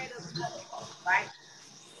was mad as a motherfucker, right?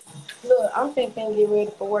 Look, I'm finna get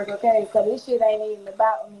ready for work, okay? Because this shit ain't even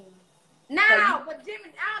about me. No, but Jimmy,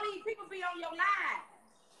 all these people be on your live.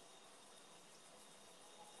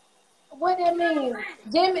 What that mean?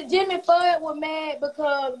 Jimmy Fudge was mad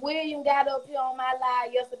because William got up here on my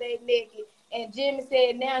live yesterday naked, and Jimmy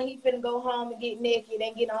said now he finna go home and get naked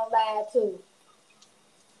and get on live too.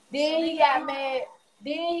 Then he got mad.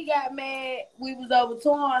 We was over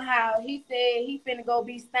Torn house. He said he finna go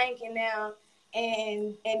be stinking now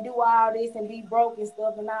and do all this and be broke and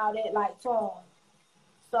stuff and all that like Torn.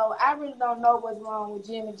 So I really don't know what's wrong with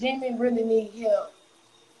Jimmy. Jimmy really need help.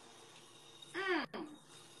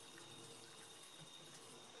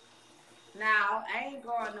 Now I ain't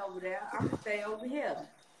going over there. I'm gonna stay over here.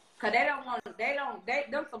 Cause them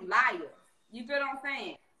some liars. You feel what I'm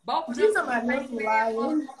saying? Both of them some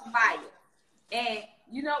liars. And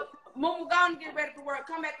you know, Mumu, go and get ready for work.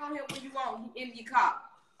 Come back on here when you want in your car.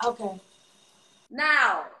 Okay.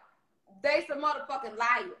 Now, they some motherfucking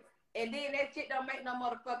liars. And then that shit don't make no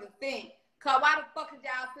motherfucking sense. Cause why the fuck is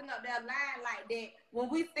y'all sitting up there lying like that when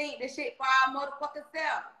we think the shit for our motherfucking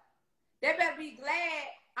self? They better be glad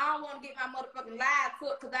I don't want to get my motherfucking lies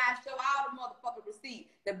took because I show all the motherfucking receipts.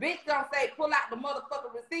 The bitch don't say pull out the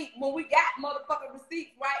motherfucking receipt when we got motherfucking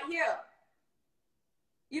receipts right here.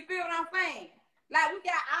 You feel what I'm saying? Like we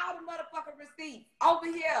got all the motherfucking receipts over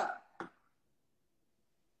here.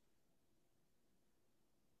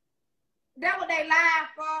 That's what they lying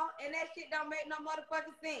for, and that shit don't make no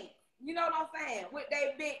motherfucking sense. You know what I'm saying? With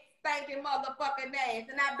they big stinking motherfucking names.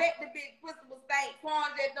 And I bet the big pussy was stank. Quan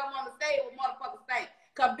just don't want to say it was motherfucking stank.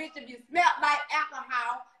 Cause bitch, if you smell like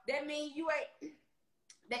alcohol, that means you ain't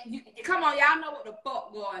that you come on, y'all know what the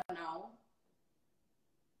fuck going on.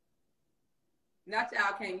 Not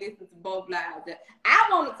y'all can't listen to both lives. I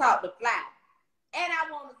want to talk to Fly. And I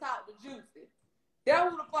want to talk to Juicy. That's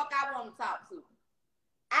who the fuck I want to talk to.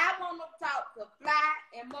 I want to talk to Fly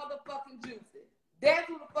and motherfucking Juicy. That's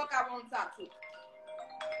who the fuck I want to talk to.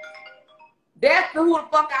 That's who the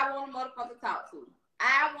fuck I want to motherfucking talk to.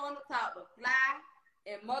 I want to talk to Fly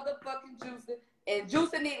and motherfucking Juicy. And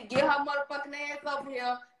Juicy need to get her motherfucking ass over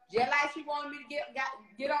here. Just like she wanted me to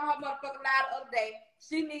get on her motherfucking line the other day.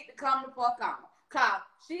 She need to come the fuck on. Cause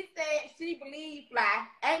she said she believed Fly.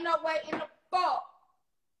 Ain't no way in the fuck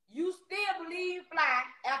you still believe Fly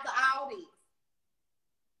after all this.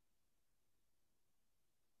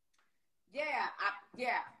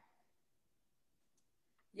 Yeah.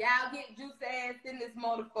 Y'all get Juicy ass in this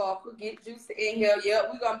motherfucker. Get Juicy in here. Yeah,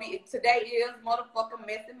 we gonna be, today is motherfucking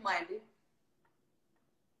Messy Monday.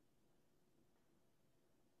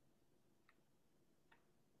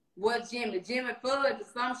 What Jimmy Fudge or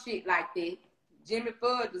some shit like that. Jimmy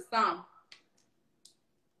Fudge or something.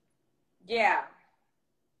 Yeah.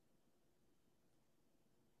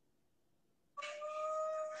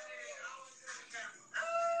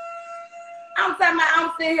 I'm talking about,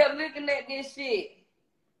 I'm sitting here looking at this shit.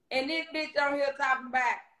 And this bitch on here talking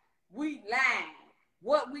about we lying.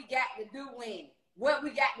 What we got to do in. What we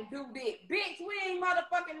got to do this. Bitch, we ain't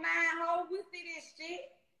motherfucking lying, ho. We see this shit.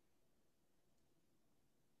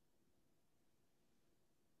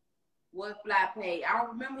 What Fly paid? I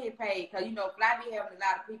don't remember his pay because, you know, Fly be having a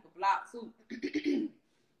lot of people blocked too.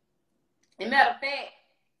 And matter of fact,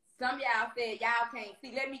 some of y'all said y'all can't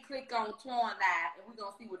see. Let me click on Twan Live and we're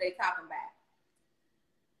going to see what they talking about.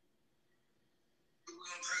 We're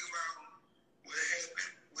going to talk about what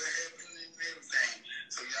happened and everything.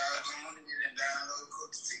 So y'all go on and download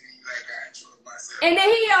Culture TV like I enjoy myself. And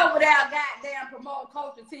then he over there goddamn promote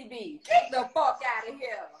Culture TV. Get the fuck out of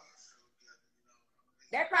here.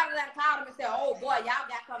 They probably done called him and said, oh boy, y'all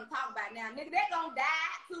got something to talk about now. Nigga, they gonna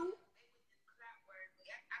die too.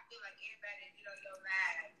 I feel like everybody that get on your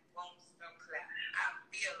live wants some clout.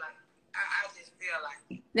 I just feel like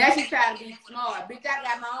it. Now she trying to be smart. Bitch, I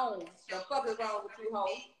got my own. The fuck is wrong with you, ho?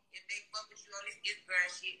 If they fuck with you on this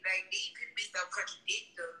Instagram shit, like these people be so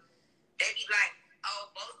contradictory. They be like,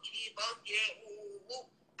 oh, both get it, both get that, woo,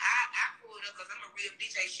 woo. I pulled up because I'm a real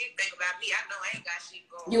bitch. Ain't shit think about me. I know I ain't got shit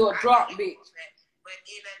going. You a drunk bitch. But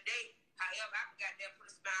in the day, however, I got there put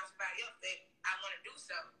a smile on somebody else that I want to do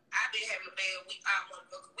something. I've been having a bad week, all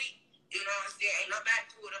motherfucking week. You know what I'm saying? Ain't nobody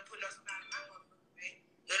pulled up putting up somebody in my motherfucking bed.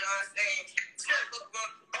 You know what I'm saying?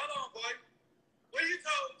 Hold on, boy. What you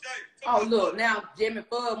told Jay? Oh, look, now Jimmy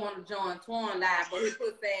Fudge want to join Twan Live, but he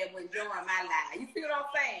put saying when join my live. You see what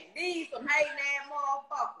I'm saying? These some hating ass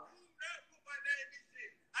motherfuckers.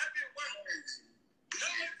 I've been working.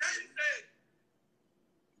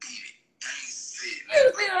 You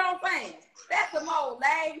see what I'm saying? That's some old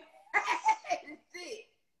lame shit.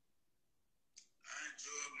 I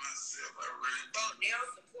enjoy myself. I really do. They don't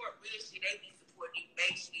support real shit. They be supporting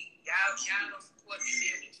fake shit. Y'all don't support the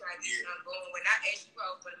shit. They try to get something going. When I ask you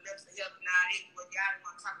for the mental health and all that, but y'all don't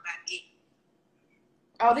want to talk about it.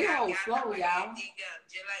 Oh, this whole slow, y'all.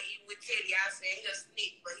 Just like even with Teddy, y'all saying he'll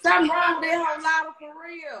snitch. Something wrong with that whole lot for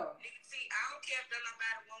real. Nigga, see, I don't care if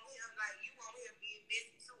nobody want him. Like, you want him being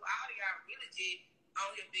messy too. All of y'all really just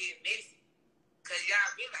on him being messy. Because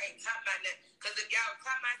y'all really ain't talking about nothing. Because if y'all was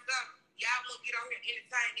talking about stuff, y'all won't get on here and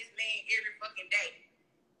entertain this man every fucking day.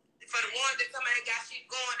 For the ones that come out and got shit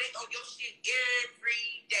going, they on your shit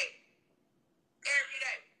every day. Every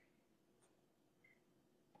day.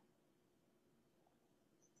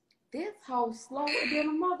 This whole slower than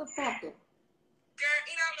a motherfucker. Girl,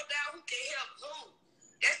 it all about who can help who.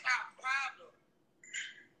 That's our problem.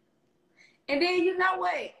 And then you know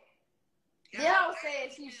what? Y'all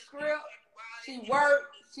said she script, she work,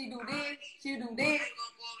 she do this, she do this.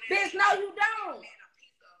 Bitch, no, you don't.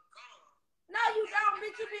 No, you don't,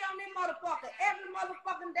 bitch. You be on this motherfucker every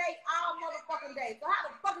motherfucking day, all motherfucking day. So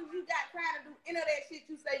how the fuck is you got trying to do any of that shit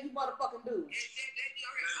you say you motherfucking do? Baby,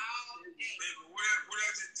 what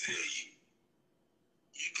I just tell you?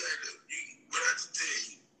 What I just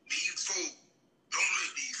tell you? These folk, don't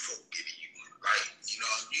let these folk get to you. Like, you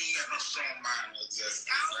know, you ain't got no strong mind or just.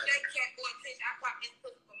 I don't take cat boy attention. I pop this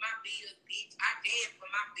pussy for my bills, bitch. I dance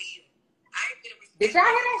for my bills. Did y'all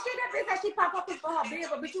hear that shit? That bitch said she pop up for her bill,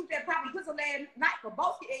 but bitch, you just popping pussy last night for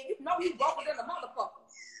both, and you know he broke than a motherfucker.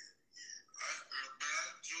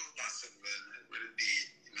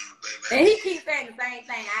 And he keeps saying the same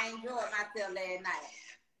thing. I enjoyed myself last night.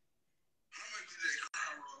 How much did that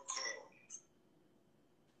crown roll cost?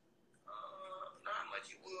 Not much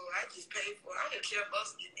it will. I just paid for it. I don't care about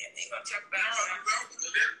getting that. They gonna talk about it.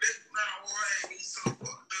 That crown roll ain't so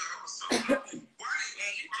fucked up. I was so happy. Why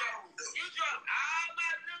did you drop all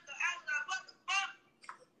my liquor? I was like, what the fuck?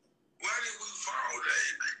 Why did we fall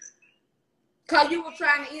that night? Cause you were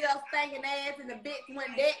trying to eat her stinking ass, and the bitch when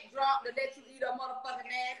that dropped to let you eat her motherfucking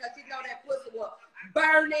ass, cause she know that pussy was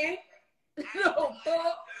burning. No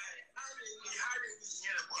fuck. How did we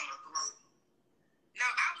end up on the floor? No,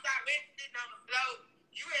 I was already sitting on the floor.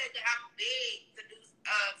 You had to have a bed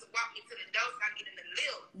to walk me to the door so I get in the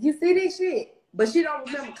lift. You see this shit? But she don't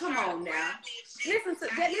remember. Come on now. Listen to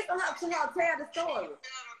her tell the story.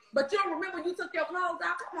 But you don't remember you took your clothes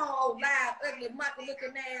off? Come on, old live, ugly, monkey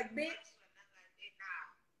looking ass bitch.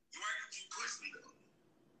 Why did you push me though?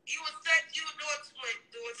 You were doing too much.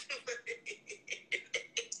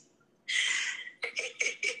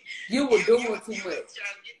 You were doing too much. I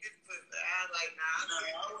was like, nah,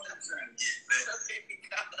 I wasn't trying to get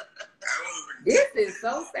that. This is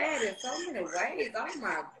so sad in so many ways. Oh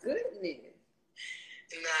my goodness.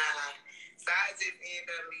 Nah, so I just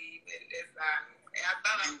ended up leaving. That's all. And I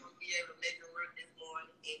thought I was going to be able to make it work this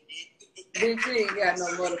morning, and Bitch, you ain't got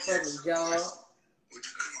no motherfucking job. Would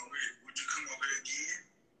you come over here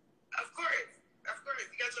again? Of course.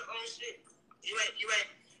 You got your own shit. You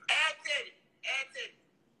ain't. Add Teddy.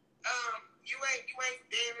 You ain't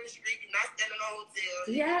staying in the street. You're not staying in a hotel.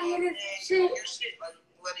 Yeah, I hear this shit. Your shit. Like,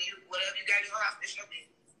 whatever you got in your house, that's your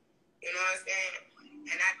business. You know what I'm saying?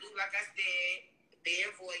 And I do, like I said,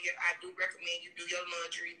 being voyeur, I do recommend you do your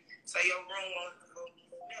laundry so your room won't be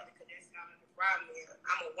smelly, because that's not the problem is.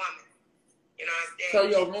 I'm a woman. You know what I'm saying? So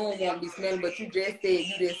your room won't be smelling, but you just said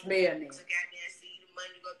you didn't smell me. So goddamn, see the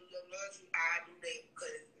money to go do your laundry, I do that.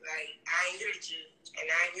 Because, like, I ain't here to judge. And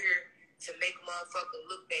I ain't here to make a motherfucker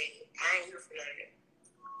look bad. I ain't here for none of that.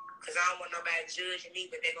 Because I don't want nobody judging me,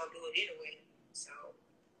 but they gonna do it anyway. So,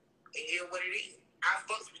 it is what it is. I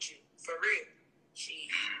fucks with you. For real.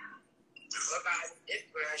 Shit. What about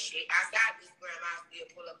Instagram shit? Outside Instagram, I'll still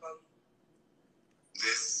pull up on you.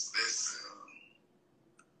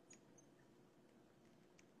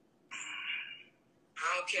 I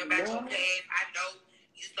don't care about your past. I know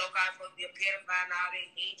you so-called supposed to be a pedophile and all that.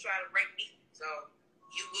 You ain't trying to rape me. So,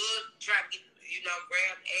 you would try to get,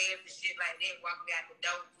 grab ass and shit like that, walk me out the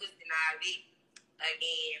door, pussy and all that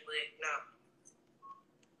again, but no.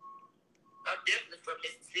 I'm definitely from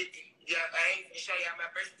Mississippi. Yeah, I ain't gonna show y'all my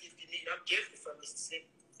birth certificate. I'm definitely from Mississippi.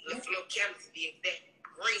 LaFleur County to be exact.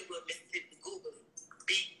 Greenwood, Mississippi. Google it.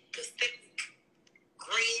 Be Pacific.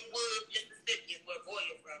 Greenwood, Mississippi is where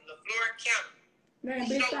Voyeur from. LaFleur County. Man,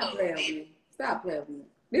 bitch, stop playing with me. Stop playing with me.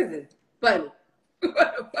 This is funny.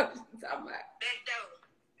 What the fuck is you talking about? That though,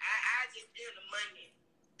 I just steal the money.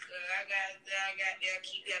 I got there,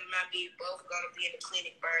 keep having my baby both gonna be in the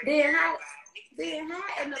clinic burning. Then how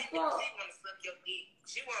in the fuck? She wanna suck your dick.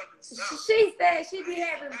 She wanna do something. She said she be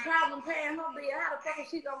having a problem paying her bill. How the fuck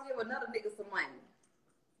is she gonna give another nigga some money?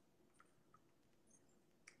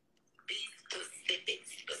 Be specific.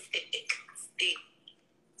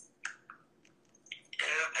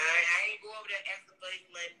 I ain't go over there asking for his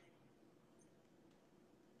money.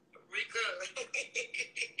 Rika.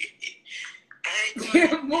 I ain't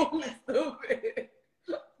going Moo, stupid.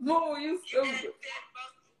 Moo, you stupid.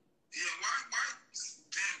 Yeah,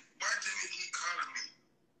 why didn't he call me?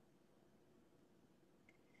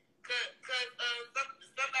 Cause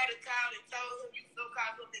somebody called and told him you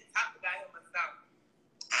so-called something talked about him or something.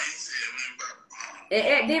 I ain't said nothing about And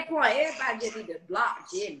at this point, everybody just need to block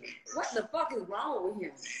Jimmy. What the fuck is wrong with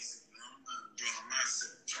him?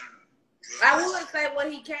 I wouldn't say where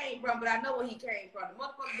he came from, but I know where he came from. The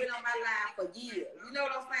motherfucker been on my line for years. You know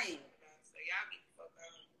what I'm saying? So y'all get the fuck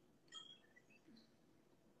out.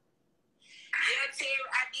 Yeah, Terry,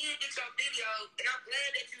 I did get your video, and I'm glad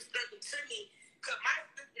that you stuck it to me, because my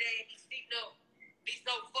sister ass be sticking up, be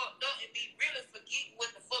so fucked up, and be really forgetting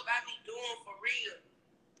what the fuck I be doing for real.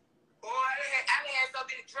 Boy, I had so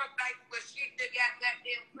many drunk nights where shit that got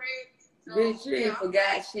goddamn crazy. So, Bitch, you ain't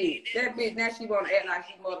forgot shit. That bitch, now she wanna act like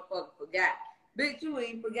she motherfucker forgot. Bitch, you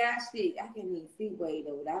ain't forgot shit. I can't even see Wade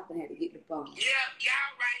though. I gonna have to get the phone. Yeah,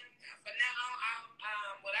 y'all right. But now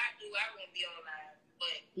what I do, I won't be on live.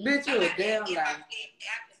 But bitch, you a damn lie.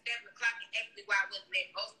 After 7 o'clock, and actually why I wasn't at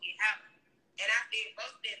Boski house. And I said,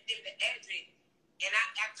 Boski didn't send the address. And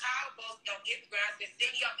I called Boski on Instagram. I said,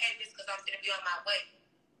 send your address because I'm going to be on my way.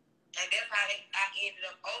 And that's how I ended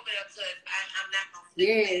up over there because I'm not going to.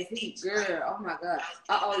 Yes, girl. Oh my God.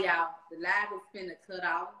 Uh-oh, y'all. The live is finna cut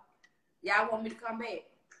off. Y'all want me to come back?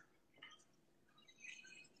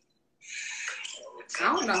 I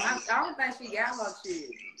don't know. I don't think she got her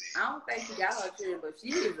children. I don't think she got her children, but she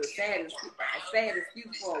is a sad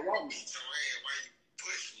excuse for a woman.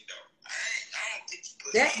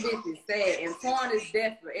 That bitch is sad, and porn is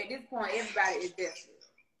desperate. At this point, everybody is desperate.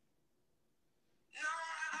 No,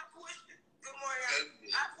 I pushed it. Good morning.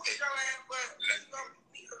 I pushed your ass, but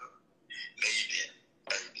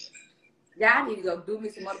Y'all need to go do me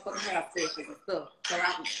some motherfucking house sessions and stuff so I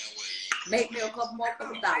can make me a couple more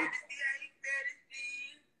fucking dollars.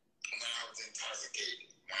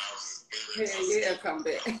 Yeah, come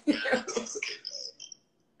back.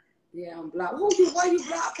 Yeah, I'm blocked. Why you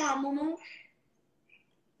blocked from, Mumu?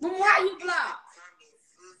 Mumu, how you blocked?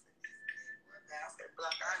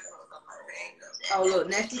 Oh look,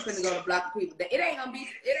 now she finna go to block people. It ain't gonna be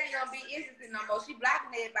interesting no more. She blocking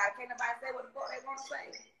everybody. Can't nobody say what the fuck they wanna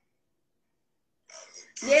say.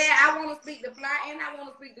 Yeah, I want to speak to Fly and I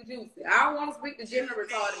want to speak to Juicy. I don't want to speak to Jimmy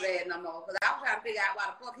retarded ass no more because I was trying to figure out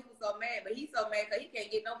why the fuck he was so mad, but he's so mad because he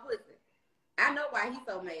can't get no pussy. I know why he's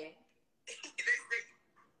so mad.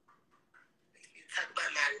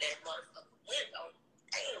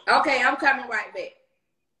 Okay, I'm coming right back.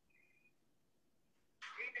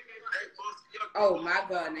 Oh my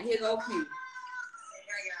God, now here go Q.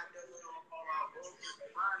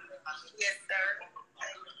 Yes, sir.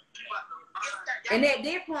 And at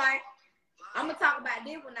this point, I'm gonna talk about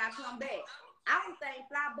this when I come back. I don't think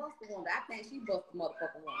Fly busted one, I think she busted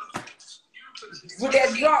motherfucking one. With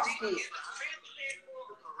that drop shit.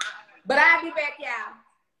 But I'll be back, y'all.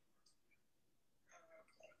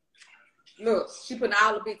 Look, she putting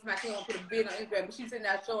all the bitches, my kid put a bid on Instagram, but she sitting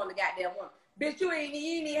there showing the goddamn one. Bitch, you ain't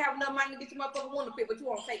even have enough money to get your motherfucking one to fit, but you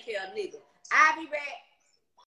want to take care of a nigga. I'll be back.